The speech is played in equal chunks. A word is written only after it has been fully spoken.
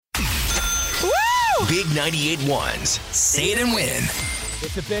Big 98.1's Say It and Win.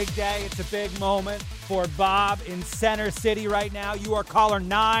 It's a big day. It's a big moment for Bob in Center City right now. You are caller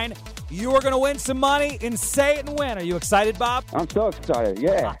 9. You are going to win some money in Say It and Win. Are you excited, Bob? I'm so excited.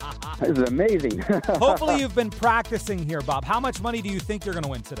 Yeah. This is amazing. Hopefully you've been practicing here, Bob. How much money do you think you're going to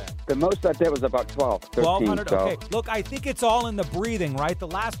win today? The most I did was about 12, 13. 1,200? So. Okay. Look, I think it's all in the breathing, right? The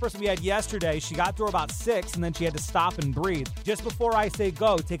last person we had yesterday, she got through about 6, and then she had to stop and breathe. Just before I say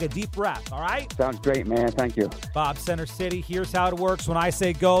go, take a deep breath, all right? Sounds great, man. Thank you. Bob, Center City, here's how it works. When I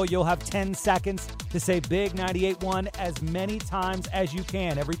say go, you'll have 10 seconds to say Big 98.1 as many times as you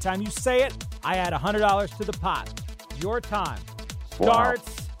can. Every time you say it, I add $100 to the pot. Your time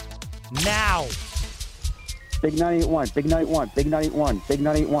starts now. Big 98.1, Big 98.1, Big 98.1, Big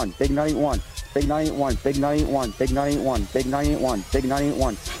 98.1, Big 98.1, Big 98.1, Big 98.1, Big 98.1, Big 98.1, Big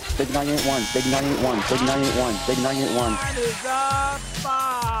 98.1, Big 98.1, Big 98.1, Big 98.1, Big 98.1. Time is up,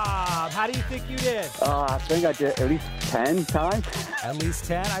 Bob. How do you think you did? I think I did at least 10 times. At least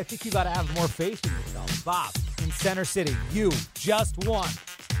 10? I think you got to have more faith in yourself. Bob, in Center City, you just won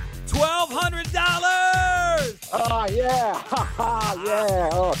 $1,200! Oh, yeah. Ha, ha, yeah.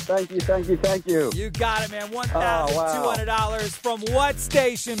 Oh, thank you, thank you, thank you. You got it, man. $1,200 from what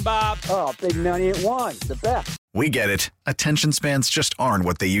station, Bob? Oh, Big 98.1, the best. We get it. Attention spans just aren't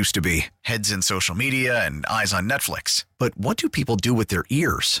what they used to be. Heads in social media and eyes on Netflix. But what do people do with their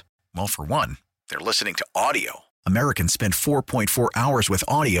ears? Well, for one, they're listening to audio. Americans spend 4.4 hours with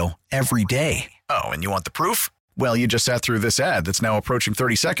audio every day. Oh, and you want the proof? Well, you just sat through this ad that's now approaching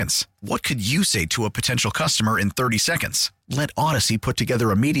 30 seconds. What could you say to a potential customer in 30 seconds? Let Odyssey put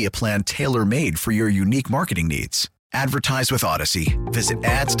together a media plan tailor-made for your unique marketing needs. Advertise with Odyssey. Visit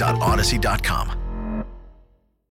ads.odyssey.com.